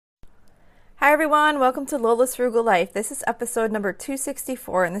everyone, welcome to Lola's Frugal Life. This is episode number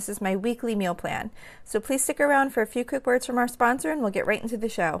 264 and this is my weekly meal plan. So please stick around for a few quick words from our sponsor and we'll get right into the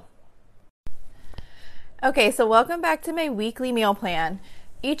show. Okay, so welcome back to my weekly meal plan.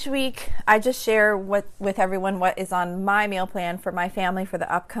 Each week I just share with everyone what is on my meal plan for my family for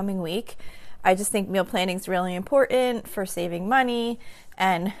the upcoming week. I just think meal planning is really important for saving money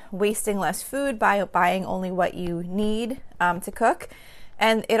and wasting less food by buying only what you need to cook.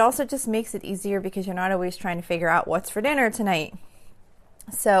 And it also just makes it easier because you're not always trying to figure out what's for dinner tonight.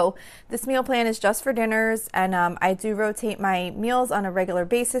 So this meal plan is just for dinners, and I do rotate my meals on a regular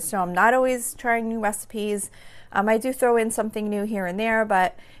basis, so I'm not always trying new recipes. I do throw in something new here and there,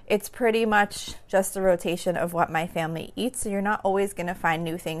 but it's pretty much just a rotation of what my family eats, so you're not always going to find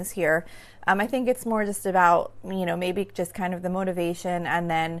new things here. I think it's more just about, maybe just kind of the motivation, and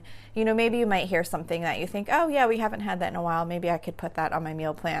then, maybe you might hear something that you think, oh yeah, we haven't had that in a while. Maybe I could put that on my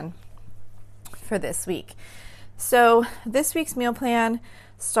meal plan for this week. So this week's meal plan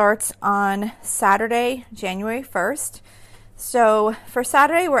starts on Saturday, January 1st. So for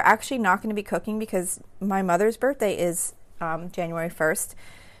Saturday, we're actually not going to be cooking because my mother's birthday is January 1st.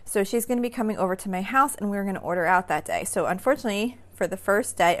 So she's going to be coming over to my house and we're going to order out that day. So unfortunately, for the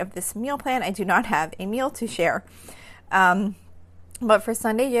first day of this meal plan, I do not have a meal to share. But for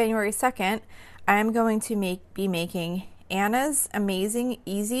Sunday, January 2nd, I'm going to be making Anna's Amazing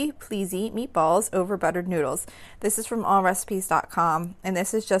Easy Pleasy Meatballs over buttered noodles. This is from allrecipes.com, and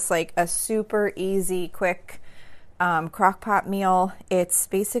this is just like a super easy, quick crock pot meal. It's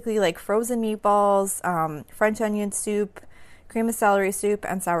basically like frozen meatballs, French onion soup, cream of celery soup,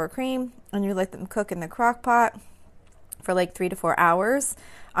 and sour cream, and you let them cook in the crock pot for like 3 to 4 hours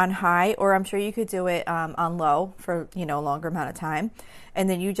on high, or I'm sure you could do it on low for a longer amount of time, and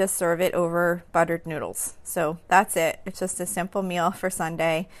then you just serve it over buttered noodles. So that's it. It's just a simple meal for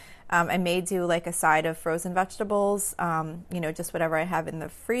Sunday. I may do like a side of frozen vegetables, just whatever I have in the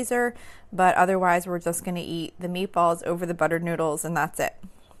freezer, but otherwise we're just going to eat the meatballs over the buttered noodles, and that's it.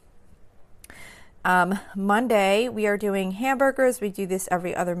 Monday, we are doing hamburgers. We do this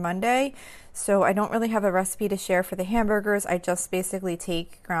every other Monday. So I don't really have a recipe to share for the hamburgers. I just basically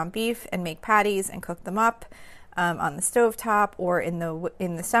take ground beef and make patties and cook them up on the stovetop or in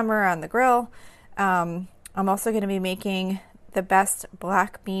the summer on the grill. I'm also going to be making the best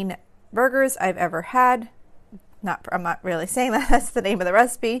black bean burgers I've ever had. I'm not really saying that. That's the name of the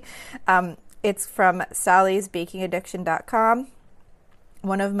recipe. It's from sallysbakingaddiction.com.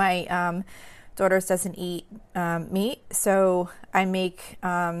 One of my daughters doesn't eat meat, so I make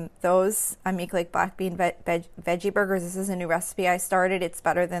those. I make like black bean veggie burgers. This is a new recipe I started. It's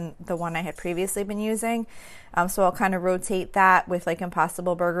better than the one I had previously been using. So I'll kind of rotate that with like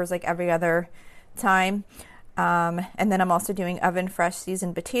Impossible burgers like every other time. And then I'm also doing oven fresh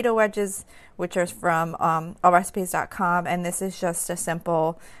seasoned potato wedges, which are from allrecipes.com, and this is just a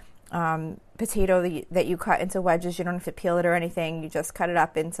simple potato that you cut into wedges. You don't have to peel it or anything. You just cut it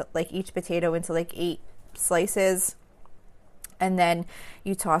up into like each potato into like 8 slices, and then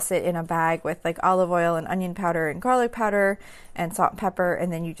you toss it in a bag with like olive oil and onion powder and garlic powder and salt and pepper,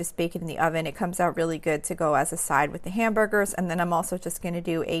 and then you just bake it in the oven. It comes out really good to go as a side with the hamburgers. And then I'm also just going to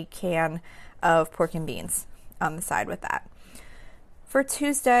do a can of pork and beans on the side with that. For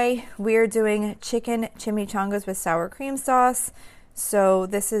Tuesday, we're doing chicken chimichangas with sour cream sauce. So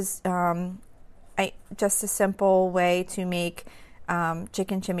this is just a simple way to make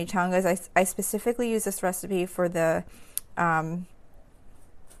chicken chimichangas. I specifically use this recipe for the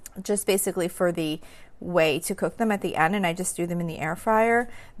just basically for the way to cook them at the end, and I just do them in the air fryer.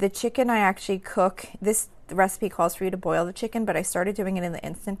 The chicken I actually cook. This recipe calls for you to boil the chicken, but I started doing it in the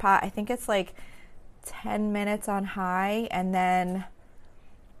Instant Pot. I think it's like 10 minutes on high, and then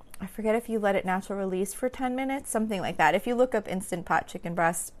I forget if you let it natural release for 10 minutes, something like that. If you look up Instant Pot chicken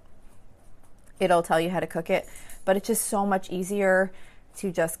breast, it'll tell you how to cook it, but it's just so much easier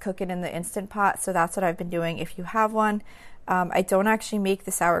to just cook it in the Instant Pot. So that's what I've been doing if you have one. I don't actually make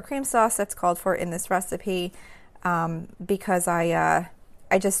the sour cream sauce that's called for in this recipe because I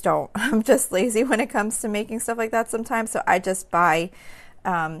just don't. I'm just lazy when it comes to making stuff like that sometimes. So I just buy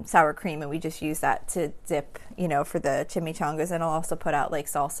sour cream, and we just use that to dip, for the chimichangas. And I'll also put out like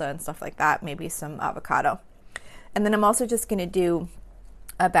salsa and stuff like that, maybe some avocado. And then I'm also just going to do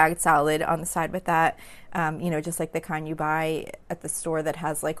a bagged salad on the side with that, just like the kind you buy at the store that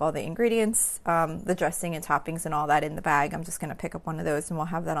has like all the ingredients, the dressing and toppings and all that in the bag. I'm just going to pick up one of those and we'll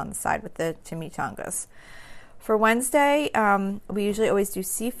have that on the side with the chimichangas. For Wednesday, we usually always do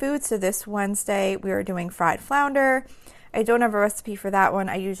seafood. So this Wednesday we are doing fried flounder. I don't have a recipe for that one.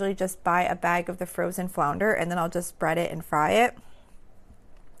 I usually just buy a bag of the frozen flounder and then I'll just bread it and fry it.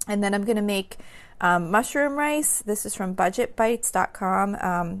 And then I'm going to make mushroom rice. This is from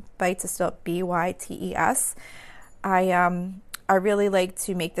budgetbites.com. Bites is spelled B-Y-T-E-S. I really like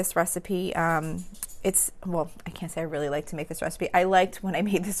to make this recipe. I can't say I really like to make this recipe. I liked when I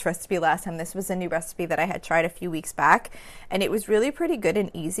made this recipe last time. This was a new recipe that I had tried a few weeks back, and it was really pretty good and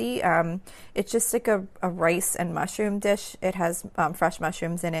easy. It's just like a rice and mushroom dish. It has fresh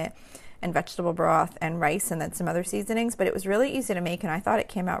mushrooms in it and vegetable broth and rice and then some other seasonings, but it was really easy to make, and I thought it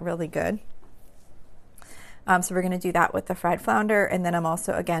came out really good. So we're going to do that with the fried flounder, and then I'm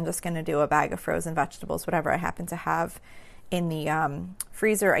also, again, just going to do a bag of frozen vegetables, whatever I happen to have in the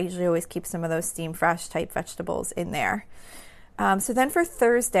freezer. I usually always keep some of those steam fresh type vegetables in there. So then for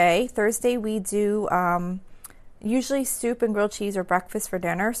Thursday we do usually soup and grilled cheese or breakfast for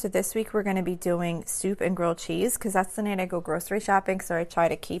dinner. So this week we're going to be doing soup and grilled cheese because that's the night I go grocery shopping. So I try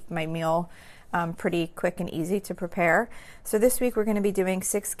to keep my meal pretty quick and easy to prepare. So this week we're going to be doing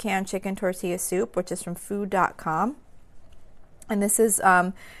 6-can chicken tortilla soup, which is from food.com. And this is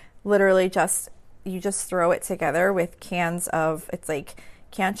literally just, you just throw it together with cans of, it's like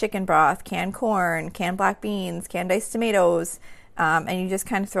canned chicken broth, canned corn, canned black beans, canned diced tomatoes, and you just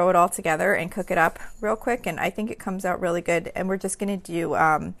kind of throw it all together and cook it up real quick, and I think it comes out really good. And we're just going to do,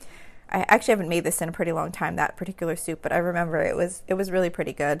 I actually haven't made this in a pretty long time, that particular soup, but I remember it was really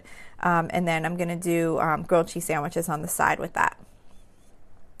pretty good. And then I'm going to do grilled cheese sandwiches on the side with that.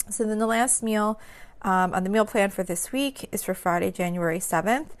 So then the last meal on the meal plan for this week is for Friday, January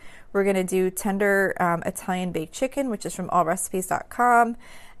 7th. We're going to do tender Italian baked chicken, which is from allrecipes.com.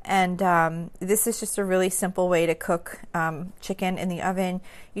 And this is just a really simple way to cook chicken in the oven.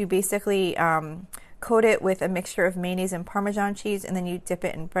 You basically coat it with a mixture of mayonnaise and Parmesan cheese, and then you dip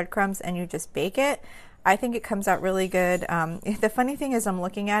it in breadcrumbs and you just bake it. I think it comes out really good. The funny thing is I'm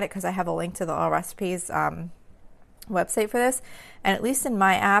looking at it because I have a link to the All Recipes website for this, and at least in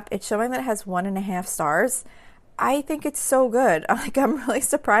my app, it's showing that it has 1.5 stars. I think it's so good. I'm really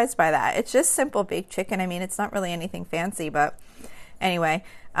surprised by that. It's just simple baked chicken. I mean, it's not really anything fancy, but anyway,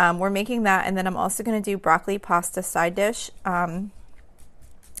 we're making that, and then I'm also going to do broccoli pasta side dish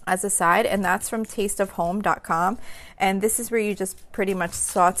as a side, and that's from tasteofhome.com. And this is where you just pretty much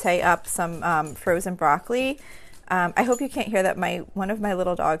saute up some frozen broccoli. I hope you can't hear that. One of my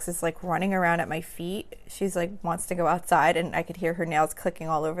little dogs is like running around at my feet. She's like wants to go outside, and I could hear her nails clicking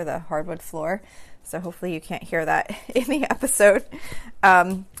all over the hardwood floor. So hopefully you can't hear that in the episode.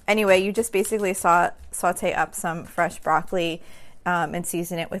 Anyway, you just basically saute up some fresh broccoli and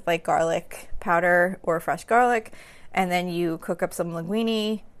season it with like garlic powder or fresh garlic, and then you cook up some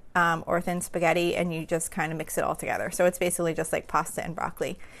linguine or thin spaghetti, and you just kind of mix it all together. So it's basically just like pasta and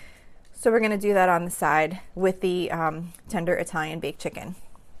broccoli. So we're going to do that on the side with the tender Italian baked chicken.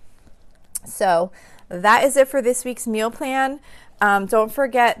 So that is it for this week's meal plan. Don't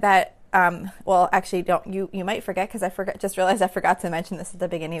forget that, you might forget because just realized I forgot to mention this at the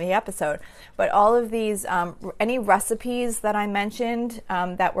beginning of the episode. But all of these, any recipes that I mentioned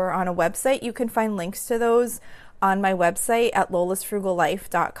that were on a website, you can find links to those on my website at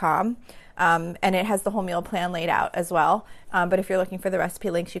lolasfrugallife.com. And it has the whole meal plan laid out as well. But if you're looking for the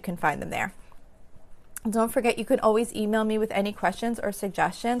recipe links, you can find them there. Don't forget, you can always email me with any questions or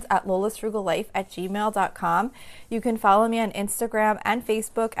suggestions at lolasfrugallife@gmail.com. You can follow me on Instagram and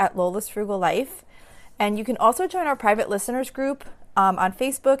Facebook at lolasfrugallife. And you can also join our private listeners group on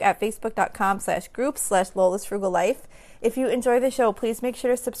Facebook at facebook.com/group/lolasfrugallife. If you enjoy the show, please make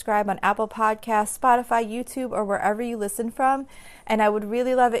sure to subscribe on Apple Podcasts, Spotify, YouTube, or wherever you listen from. And I would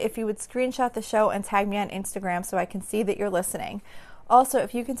really love it if you would screenshot the show and tag me on Instagram so I can see that you're listening. Also,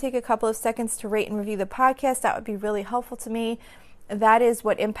 if you can take a couple of seconds to rate and review the podcast, that would be really helpful to me. That is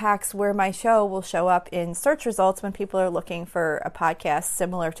what impacts where my show will show up in search results when people are looking for a podcast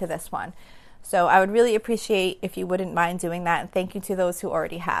similar to this one. So I would really appreciate if you wouldn't mind doing that, and thank you to those who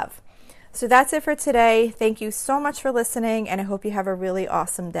already have. So that's it for today. Thank you so much for listening, and I hope you have a really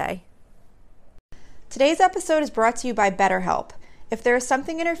awesome day. Today's episode is brought to you by BetterHelp. If there is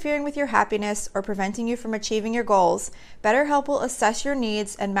something interfering with your happiness or preventing you from achieving your goals, BetterHelp will assess your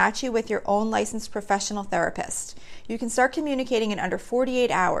needs and match you with your own licensed professional therapist. You can start communicating in under 48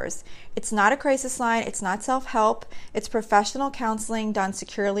 hours. It's not a crisis line, it's not self-help, it's professional counseling done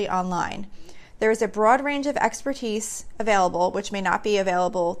securely online. There is a broad range of expertise available, which may not be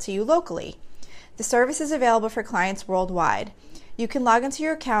available to you locally. The service is available for clients worldwide. You can log into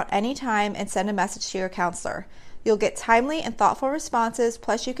your account anytime and send a message to your counselor. You'll get timely and thoughtful responses,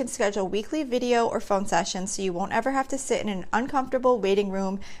 plus you can schedule weekly video or phone sessions so you won't ever have to sit in an uncomfortable waiting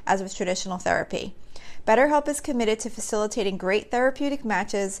room as with traditional therapy. BetterHelp is committed to facilitating great therapeutic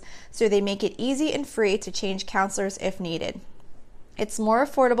matches, so they make it easy and free to change counselors if needed. It's more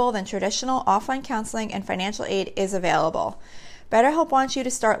affordable than traditional offline counseling, and financial aid is available. BetterHelp wants you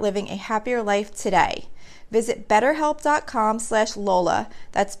to start living a happier life today. Visit betterhelp.com/Lola,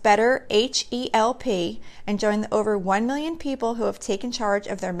 that's better, H-E-L-P, and join the over 1 million people who have taken charge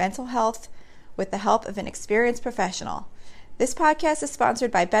of their mental health with the help of an experienced professional. This podcast is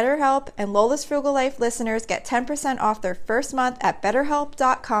sponsored by BetterHelp, and Lola's Frugal Life listeners get 10% off their first month at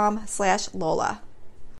betterhelp.com/Lola.